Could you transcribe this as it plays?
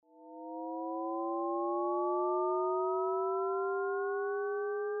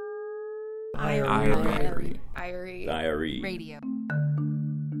Diary. Radio.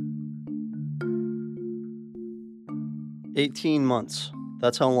 18 months.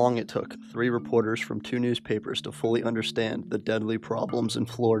 That's how long it took 3 reporters from 2 newspapers to fully understand the deadly problems in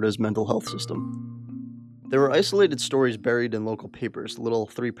Florida's mental health system. There were isolated stories buried in local papers, little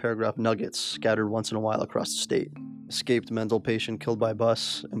 3-paragraph nuggets scattered once in a while across the state. Escaped mental patient killed by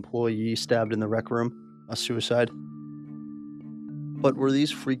bus, employee stabbed in the rec room, a suicide. But were these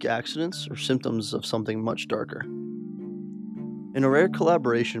freak accidents or symptoms of something much darker? In a rare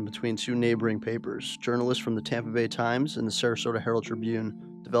collaboration between 2 neighboring papers, journalists from the Tampa Bay Times and the Sarasota Herald-Tribune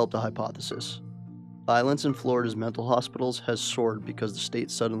developed a hypothesis. Violence in Florida's mental hospitals has soared because the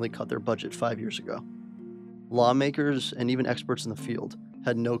state suddenly cut their budget 5 years ago. Lawmakers and even experts in the field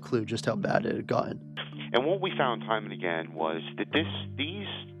had no clue just how bad it had gotten. And what we found time and again was that these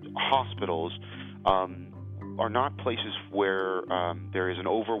hospitals are not places where there is an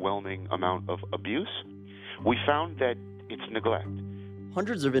overwhelming amount of abuse. We found that it's neglect.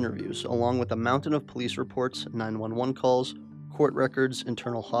 Hundreds of interviews, along with a mountain of police reports, 911 calls, court records,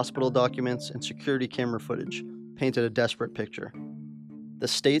 internal hospital documents, and security camera footage, painted a desperate picture. The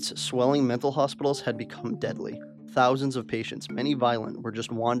state's swelling mental hospitals had become deadly. Thousands of patients, many violent, were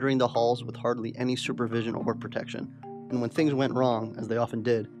just wandering the halls with hardly any supervision or protection. And when things went wrong, as they often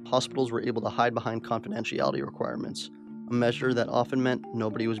did, hospitals were able to hide behind confidentiality requirements, a measure that often meant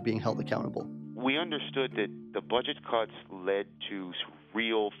nobody was being held accountable. We understood that the budget cuts led to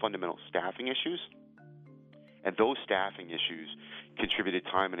real fundamental staffing issues, and those staffing issues contributed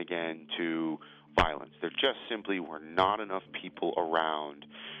time and again to violence. There just simply were not enough people around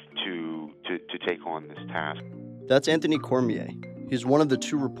to take on this task. That's Anthony Cormier. He's one of the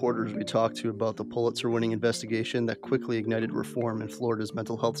 2 reporters we talked to about the Pulitzer-winning investigation that quickly ignited reform in Florida's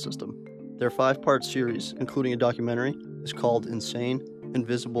mental health system. Their 5-part series, including a documentary, is called Insane,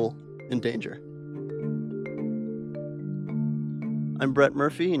 Invisible, in Danger. I'm Brett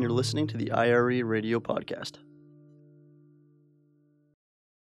Murphy, and you're listening to the IRE Radio Podcast.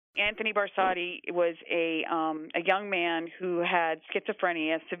 Anthony Barsotti was a young man who had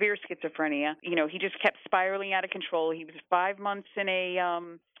schizophrenia, severe schizophrenia. You know, he just kept spiraling out of control. He was 5 months in a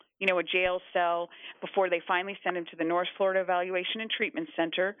jail cell before they finally sent him to the North Florida Evaluation and Treatment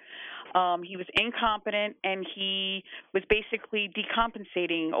Center. He was incompetent, and he was basically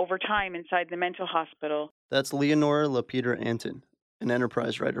decompensating over time inside the mental hospital. That's Leonora, LaPeter, Anton, an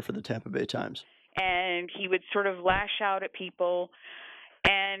enterprise writer for the Tampa Bay Times. And he would sort of lash out at people.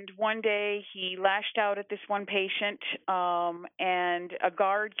 And one day he lashed out at this one patient, and a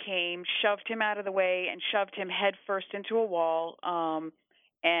guard came, shoved him out of the way, and shoved him head first into a wall.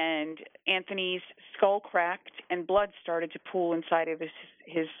 And Anthony's skull cracked, and blood started to pool inside of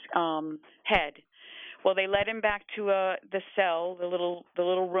his head. Well, they led him back to the cell, the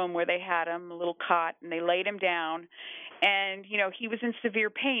little room where they had him, a little cot, and they laid him down. And, he was in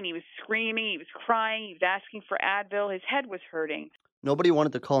severe pain. He was screaming, he was crying, he was asking for Advil, his head was hurting. Nobody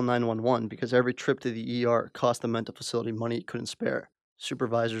wanted to call 911 because every trip to the ER cost the mental facility money it couldn't spare.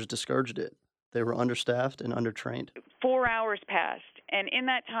 Supervisors discouraged it. They were understaffed and undertrained. 4 hours passed, and in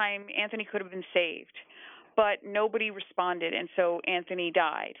that time, Anthony could have been saved. But nobody responded, and so Anthony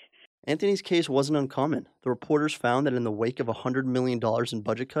died. Anthony's case wasn't uncommon. The reporters found that in the wake of $100 million in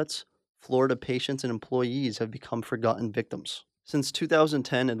budget cuts, Florida patients and employees have become forgotten victims. Since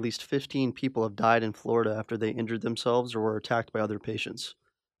 2010, at least 15 people have died in Florida after they injured themselves or were attacked by other patients.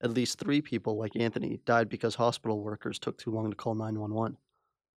 At least 3 people, like Anthony, died because hospital workers took too long to call 911.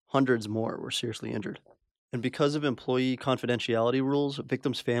 Hundreds more were seriously injured. And because of employee confidentiality rules,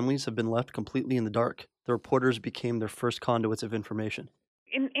 victims' families have been left completely in the dark. The reporters became their first conduits of information.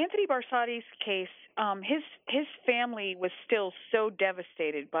 In Anthony Barsotti's case, his family was still so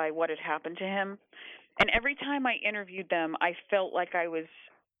devastated by what had happened to him. And every time I interviewed them, I felt like I was,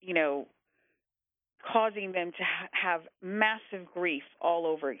 causing them to have massive grief all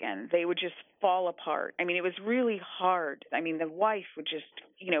over again. They would just fall apart. I mean, it was really hard. I mean, the wife would just,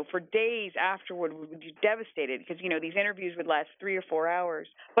 for days afterward would be devastated because, these interviews would last 3 or 4 hours.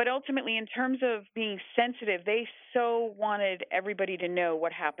 But ultimately, in terms of being sensitive, they so wanted everybody to know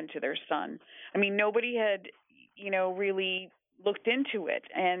what happened to their son. I mean, nobody had, really looked into it.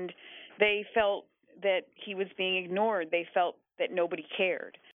 And they felt that he was being ignored. They felt that nobody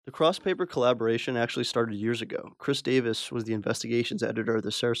cared. The cross-paper collaboration actually started years ago. Chris Davis was the investigations editor of the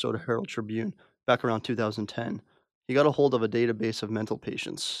Sarasota Herald-Tribune back around 2010. He got a hold of a database of mental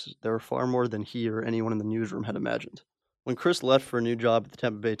patients. There were far more than he or anyone in the newsroom had imagined. When Chris left for a new job at the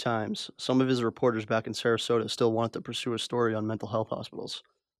Tampa Bay Times, some of his reporters back in Sarasota still wanted to pursue a story on mental health hospitals,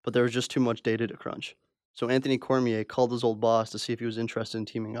 but there was just too much data to crunch. So Anthony Cormier called his old boss to see if he was interested in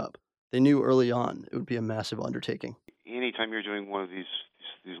teaming up. They knew early on it would be a massive undertaking. Anytime you're doing one of these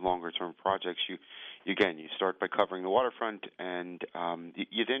longer-term projects, you start by covering the waterfront, and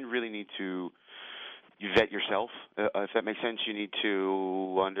you then really need to vet yourself, if that makes sense. You need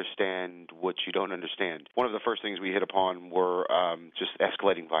to understand what you don't understand. One of the first things we hit upon were just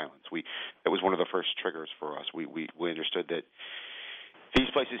escalating violence. That was one of the first triggers for us. We understood that these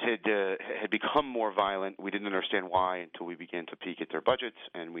places had become more violent. We didn't understand why until we began to peek at their budgets,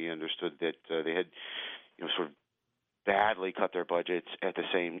 and we understood that they had, sort of badly cut their budgets at the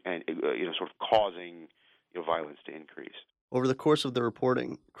same, and sort of causing violence to increase. Over the course of the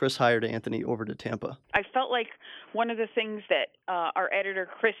reporting, Chris hired Anthony over to Tampa. I felt like one of the things that our editor,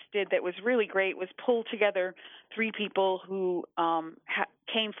 Chris, did that was really great was pull together three people who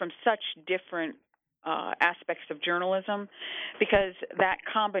came from such different aspects of journalism, because that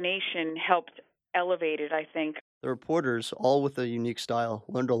combination helped elevate it, I think. The reporters, all with a unique style,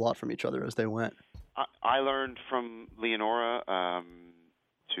 learned a lot from each other as they went. I learned from Leonora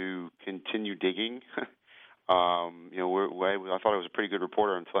to continue digging. I thought I was a pretty good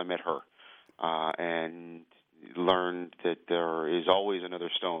reporter until I met her, and learned that there is always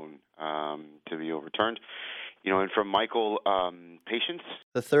another stone to be overturned. And from Michael, patience.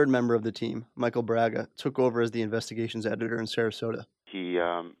 The third member of the team, Michael Braga, took over as the investigations editor in Sarasota. He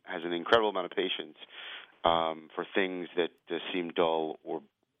has an incredible amount of patience for things that seem dull or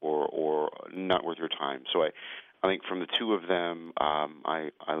not worth your time. So I think from the two of them,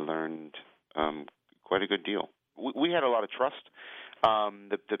 I learned quite a good deal. We had a lot of trust.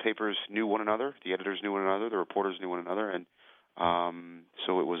 The papers knew one another, the editors knew one another, the reporters knew one another, and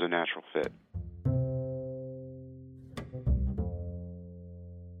so it was a natural fit.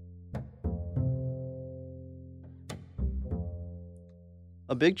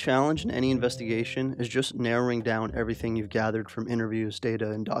 A big challenge in any investigation is just narrowing down everything you've gathered from interviews, data,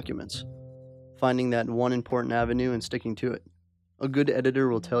 and documents. Finding that one important avenue and sticking to it. A good editor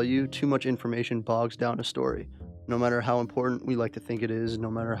will tell you too much information bogs down a story, no matter how important we like to think it is, no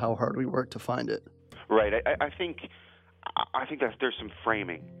matter how hard we work to find it. Right. I think that there's some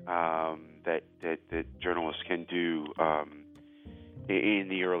framing that journalists can do in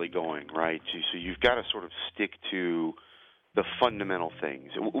the early going, right? So you've got to sort of stick to the fundamental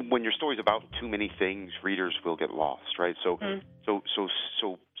things. When your story's about too many things, readers will get lost, right? So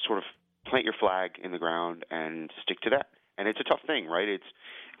sort of plant your flag in the ground and stick to that. And it's a tough thing, right? It's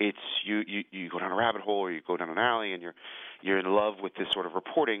you go down a rabbit hole or you go down an alley and you're in love with this sort of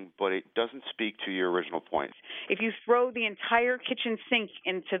reporting, but it doesn't speak to your original point. If you throw the entire kitchen sink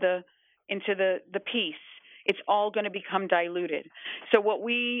into the piece, it's all going to become diluted. So what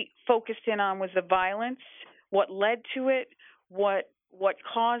we focused in on was the violence, what led to it, what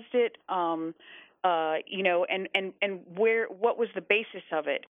caused it, and what was the basis of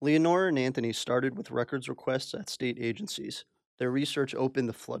it. Leonora and Anthony started with records requests at state agencies. Their research opened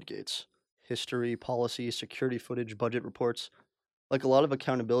the floodgates. History, policy, security footage, budget reports. Like a lot of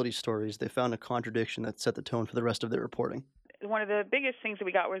accountability stories, they found a contradiction that set the tone for the rest of their reporting. One of the biggest things that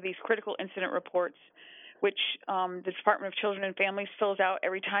we got were these critical incident reports, which the Department of Children and Families fills out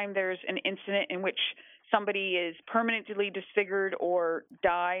every time there's an incident in which somebody is permanently disfigured or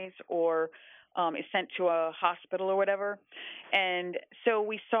dies or is sent to a hospital or whatever. And so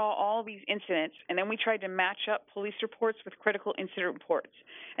we saw all these incidents, and then we tried to match up police reports with critical incident reports.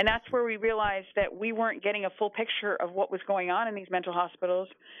 And that's where we realized that we weren't getting a full picture of what was going on in these mental hospitals,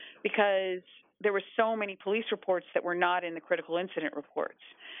 because there were so many police reports that were not in the critical incident reports.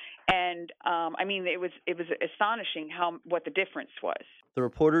 And it was astonishing what the difference was. The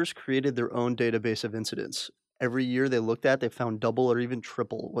reporters created their own database of incidents. Every year they looked at, they found double or even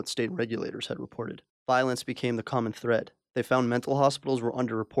triple what state regulators had reported. Violence became the common thread. They found mental hospitals were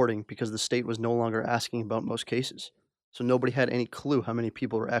underreporting because the state was no longer asking about most cases. So nobody had any clue how many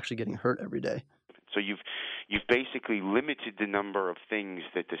people were actually getting hurt every day. So you've basically limited the number of things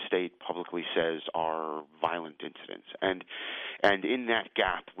that the state publicly says are violent incidents, and in that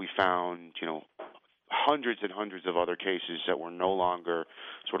gap we found hundreds and hundreds of other cases that were no longer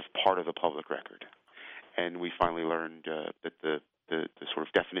sort of part of the public record, and we finally learned that the sort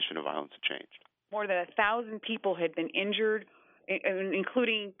of definition of violence had changed. More than 1,000 people had been injured,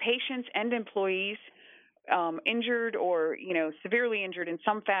 including patients and employees, injured or severely injured in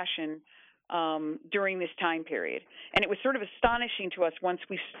some fashion. During this time period. And it was sort of astonishing to us once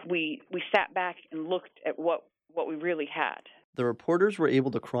we sat back and looked at what we really had. The reporters were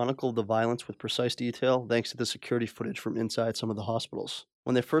able to chronicle the violence with precise detail thanks to the security footage from inside some of the hospitals.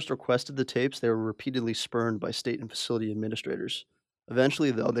 When they first requested the tapes, they were repeatedly spurned by state and facility administrators.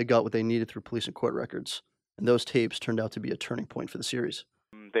 Eventually, though, they got what they needed through police and court records, and those tapes turned out to be a turning point for the series.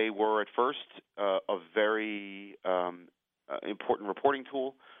 They were at first a very important reporting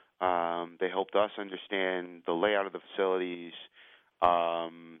tool. They helped us understand the layout of the facilities,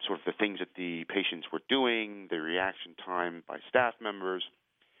 sort of the things that the patients were doing, the reaction time by staff members.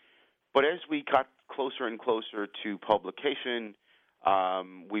 But as we got closer and closer to publication,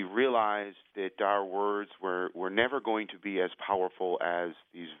 we realized that our words were never going to be as powerful as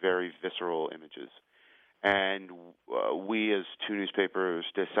these very visceral images. And we as two newspapers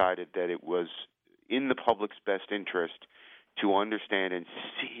decided that it was in the public's best interest to understand and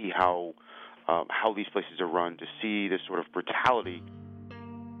see how these places are run, to see this sort of brutality.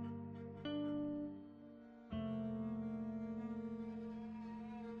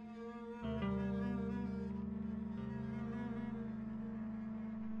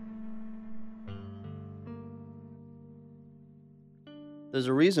 There's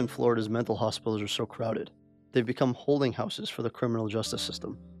a reason Florida's mental hospitals are so crowded. They've become holding houses for the criminal justice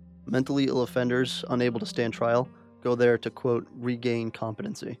system. Mentally ill offenders, unable to stand trial, go there to, quote, regain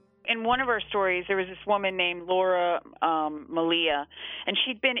competency. In one of our stories, there was this woman named Laura Malia, and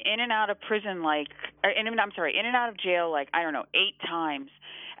she'd been in and out of prison in and out of jail 8 times.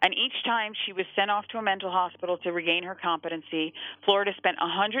 And each time she was sent off to a mental hospital to regain her competency. Florida spent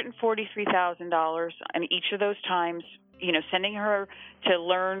 $143,000 on each of those times, sending her to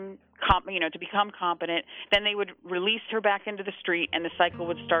learn, to become competent. Then they would release her back into the street, and the cycle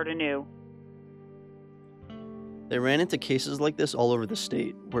would start anew. They ran into cases like this all over the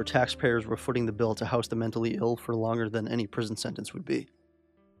state, where taxpayers were footing the bill to house the mentally ill for longer than any prison sentence would be.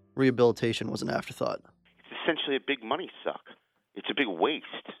 Rehabilitation was an afterthought. It's essentially a big money suck. It's a big waste.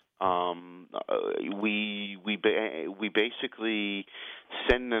 We basically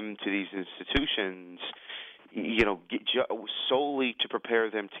send them to these institutions, solely to prepare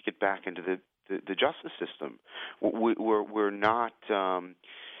them to get back into the justice system. We're not.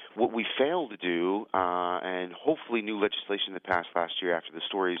 What we fail to do, and hopefully new legislation that passed last year after the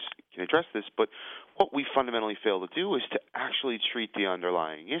stories can address this, but what we fundamentally fail to do is to actually treat the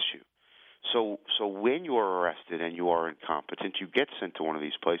underlying issue. So when you are arrested and you are incompetent, you get sent to one of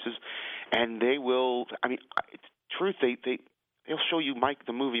these places, and they will. They'll show you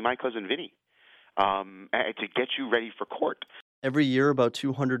the movie My Cousin Vinny, to get you ready for court. Every year, about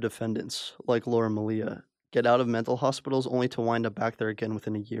 200 defendants, like Laura Malia, get out of mental hospitals only to wind up back there again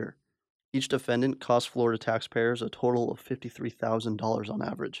within a year. Each defendant costs Florida taxpayers a total of $53,000 on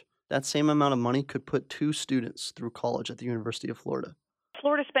average. That same amount of money could put 2 students through college at the University of Florida.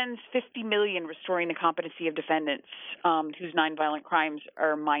 Florida spends $50 million restoring the competency of defendants whose nonviolent crimes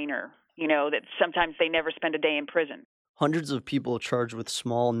are minor, that sometimes they never spend a day in prison. Hundreds of people charged with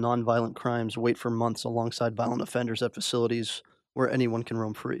small, nonviolent crimes wait for months alongside violent offenders at facilities where anyone can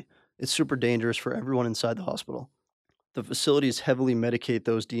roam free. It's super dangerous for everyone inside the hospital. The facilities heavily medicate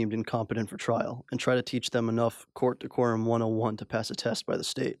those deemed incompetent for trial and try to teach them enough court decorum 101 to pass a test by the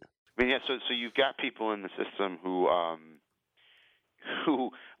state. So you've got people in the system who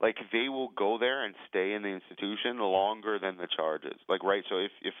they will go there and stay in the institution longer than the charges. So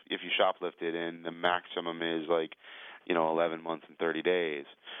if you shoplifted and the maximum is 11 months and 30 days,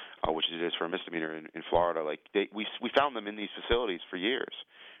 which it is for a misdemeanor in Florida, we found them in these facilities for years,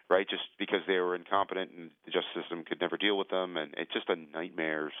 right? Just because they were incompetent and the justice system could never deal with them, and it's just a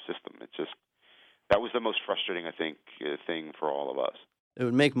nightmare system. That was the most frustrating, I think, thing for all of us. It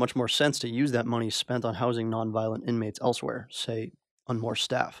would make much more sense to use that money spent on housing nonviolent inmates elsewhere, say, on more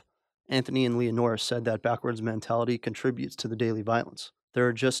staff. Anthony and Leonora said that backwards mentality contributes to the daily violence. There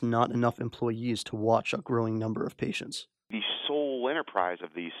are just not enough employees to watch a growing number of patients. The sole enterprise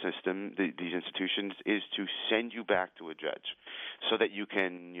of these these institutions, is to send you back to a judge so that you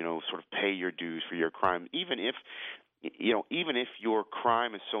can, sort of pay your dues for your crime, even if your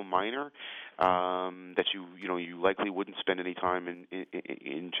crime is so minor that you likely wouldn't spend any time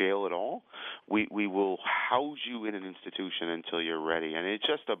in jail at all. We will house you in an institution until you're ready, and it's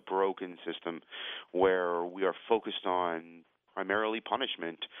just a broken system where we are focused on primarily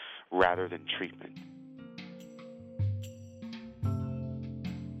punishment rather than treatment.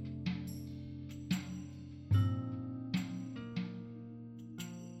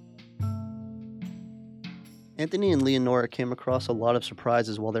 Anthony and Leonora came across a lot of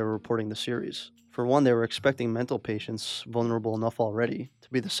surprises while they were reporting the series. For one, they were expecting mental patients, vulnerable enough already, to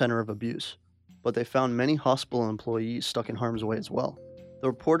be the center of abuse. But they found many hospital employees stuck in harm's way as well. The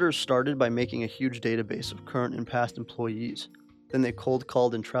reporters started by making a huge database of current and past employees. Then they cold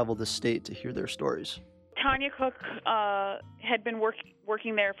called and traveled the state to hear their stories. Tanya Cook had been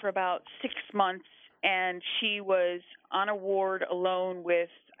working there for about 6 months, and she was on a ward alone with,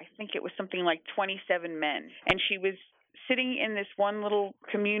 I think it was something like 27 men. And she was sitting in this one little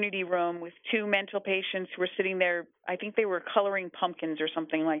community room with two mental patients who were sitting there. I think they were coloring pumpkins or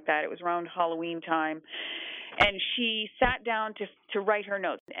something like that. It was around Halloween time. And she sat down to write her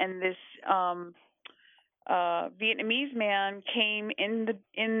notes. And this Vietnamese man came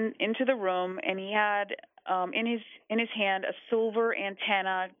into the room, and he had in his hand a silver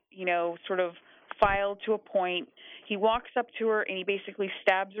antenna, sort of filed to a point. He walks up to her and he basically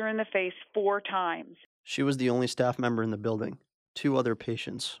stabs her in the face 4 times. She was the only staff member in the building. 2 other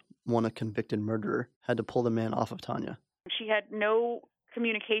patients, one a convicted murderer, had to pull the man off of Tanya. She had no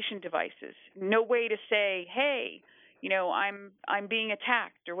communication devices, no way to say, hey, I'm being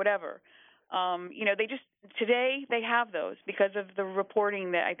attacked or whatever. Today they have those because of the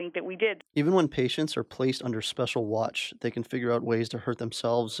reporting that I think that we did. Even when patients are placed under special watch, they can figure out ways to hurt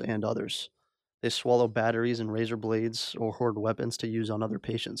themselves and others. They swallow batteries and razor blades or hoard weapons to use on other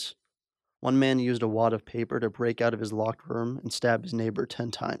patients. One man used a wad of paper to break out of his locked room and stab his neighbor 10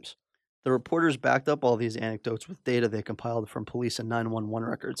 times. The reporters backed up all these anecdotes with data they compiled from police and 911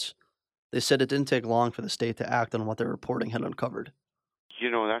 records. They said it didn't take long for the state to act on what their reporting had uncovered.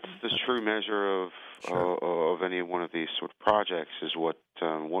 That's the true measure of any one of these sort of projects is what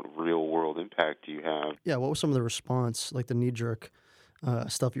real world impact do you have. Yeah, what was some of the response, like the knee-jerk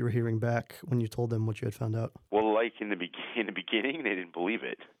stuff you were hearing back when you told them what you had found out? Well, like in the beginning, they didn't believe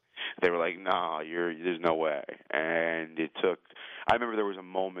it. They were like, "Nah, there's no way." And it took. I remember there was a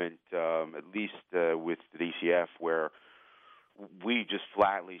moment, at least with the DCF, where we just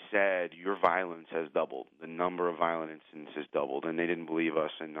flatly said, "Your violence has doubled. The number of violent incidents has doubled," and they didn't believe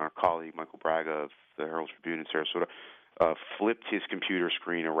us. And our colleague Michael Braga of the Herald-Tribune in Sarasota flipped his computer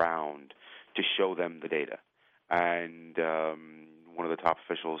screen around to show them the data. And one of the top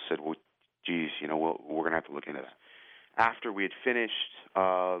officials said, "Well, geez, we're going to have to look into that." After we had finished,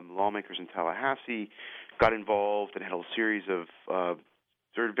 lawmakers in Tallahassee got involved and had a series of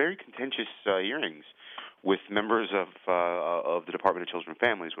sort of very contentious hearings with members of the Department of Children and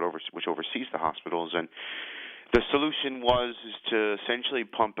Families, which oversees the hospitals. And the solution was to essentially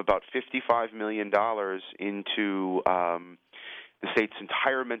pump about $55 million into the state's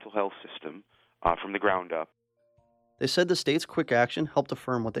entire mental health system from the ground up. They said the state's quick action helped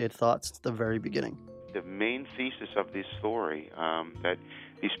affirm what they had thought since the very beginning. The main thesis of this story, that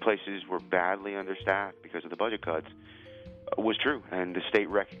these places were badly understaffed because of the budget cuts, was true, and the state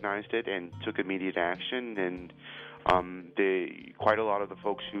recognized it and took immediate action. And quite a lot of the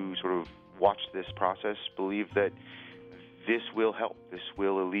folks who sort of watched this process believe that this will help. This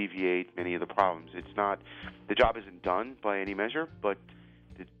will alleviate many of the problems. The job isn't done by any measure, but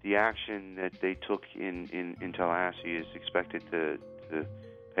the action that they took in Tallahassee is expected to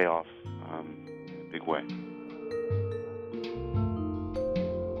pay off in a big way.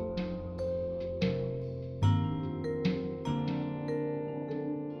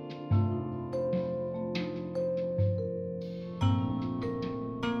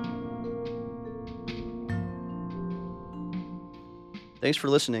 Thanks for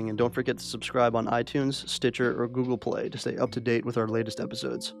listening, and don't forget to subscribe on iTunes, Stitcher, or Google Play to stay up to date with our latest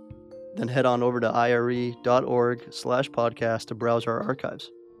episodes. Then head on over to ire.org/podcast to browse our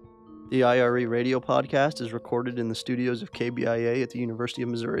archives. The IRE radio podcast is recorded in the studios of KBIA at the University of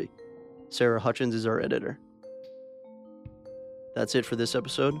Missouri. Sarah Hutchins is our editor. That's it for this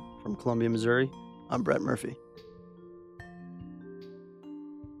episode. From Columbia, Missouri, I'm Brett Murphy.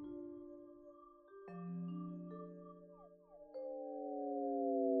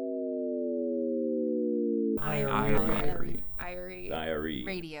 IRE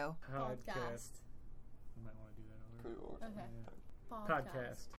radio podcast. You might want to do that over. Okay. Podcast.